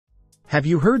Have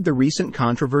you heard the recent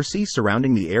controversy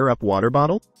surrounding the Air Up water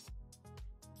bottle?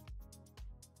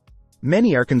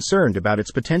 Many are concerned about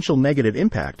its potential negative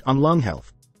impact on lung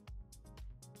health.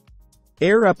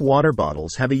 Air Up water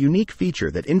bottles have a unique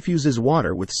feature that infuses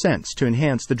water with scents to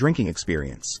enhance the drinking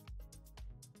experience.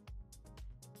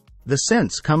 The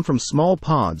scents come from small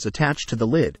pods attached to the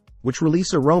lid, which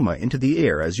release aroma into the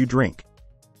air as you drink.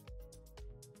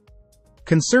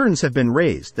 Concerns have been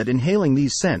raised that inhaling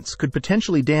these scents could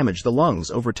potentially damage the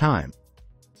lungs over time.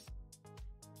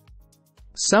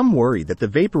 Some worry that the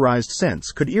vaporized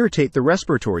scents could irritate the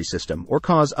respiratory system or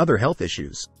cause other health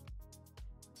issues.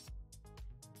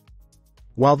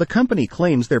 While the company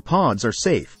claims their pods are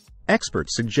safe,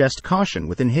 experts suggest caution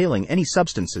with inhaling any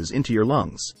substances into your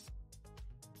lungs.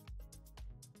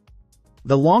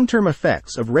 The long-term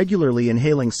effects of regularly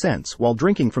inhaling scents while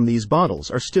drinking from these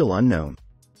bottles are still unknown.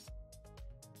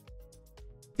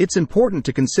 It's important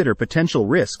to consider potential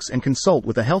risks and consult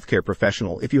with a healthcare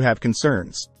professional if you have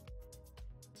concerns.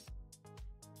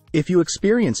 If you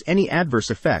experience any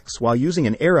adverse effects while using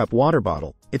an Air Up water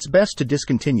bottle, it's best to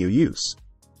discontinue use.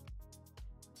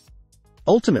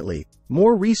 Ultimately,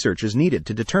 more research is needed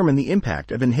to determine the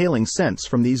impact of inhaling scents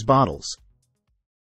from these bottles.